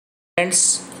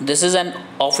Friends, this is an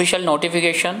official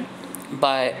notification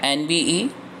by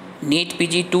NBE Neet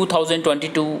PG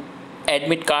 2022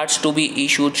 admit cards to be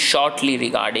issued shortly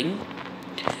regarding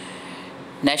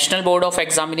National Board of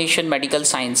Examination Medical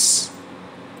Science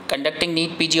conducting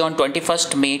Neet PG on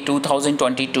 21st May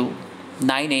 2022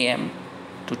 9 am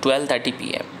to 12:30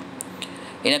 pm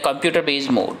in a computer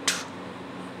based mode.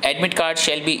 Admit cards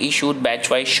shall be issued batch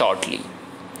wise shortly.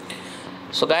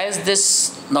 So guys, this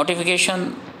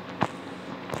notification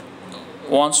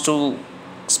wants to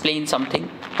explain something.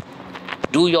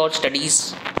 Do your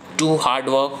studies, do hard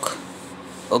work,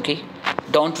 okay?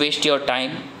 Don't waste your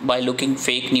time by looking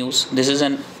fake news. This is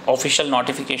an official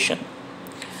notification,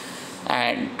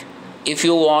 and if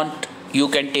you want, you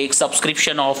can take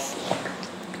subscription of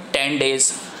 10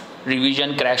 days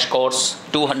revision crash course,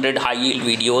 200 high yield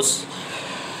videos,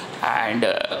 and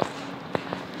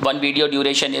one video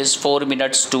duration is 4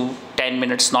 minutes to 10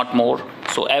 minutes, not more.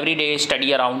 So every day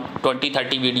study around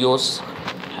 20-30 videos,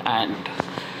 and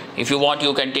if you want,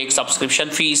 you can take subscription.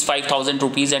 Fees 5,000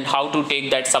 rupees, and how to take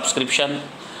that subscription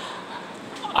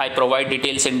I provide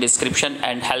details in description,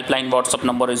 and helpline WhatsApp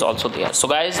number is also there. So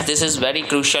guys, this is very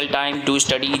crucial time. Do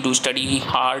study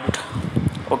hard,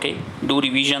 okay? Do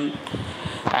revision.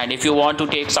 And if you want to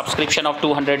take subscription of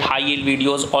 200 high yield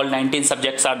videos, all 19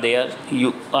 subjects are there.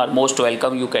 You are most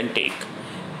welcome. You can take.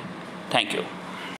 Thank you.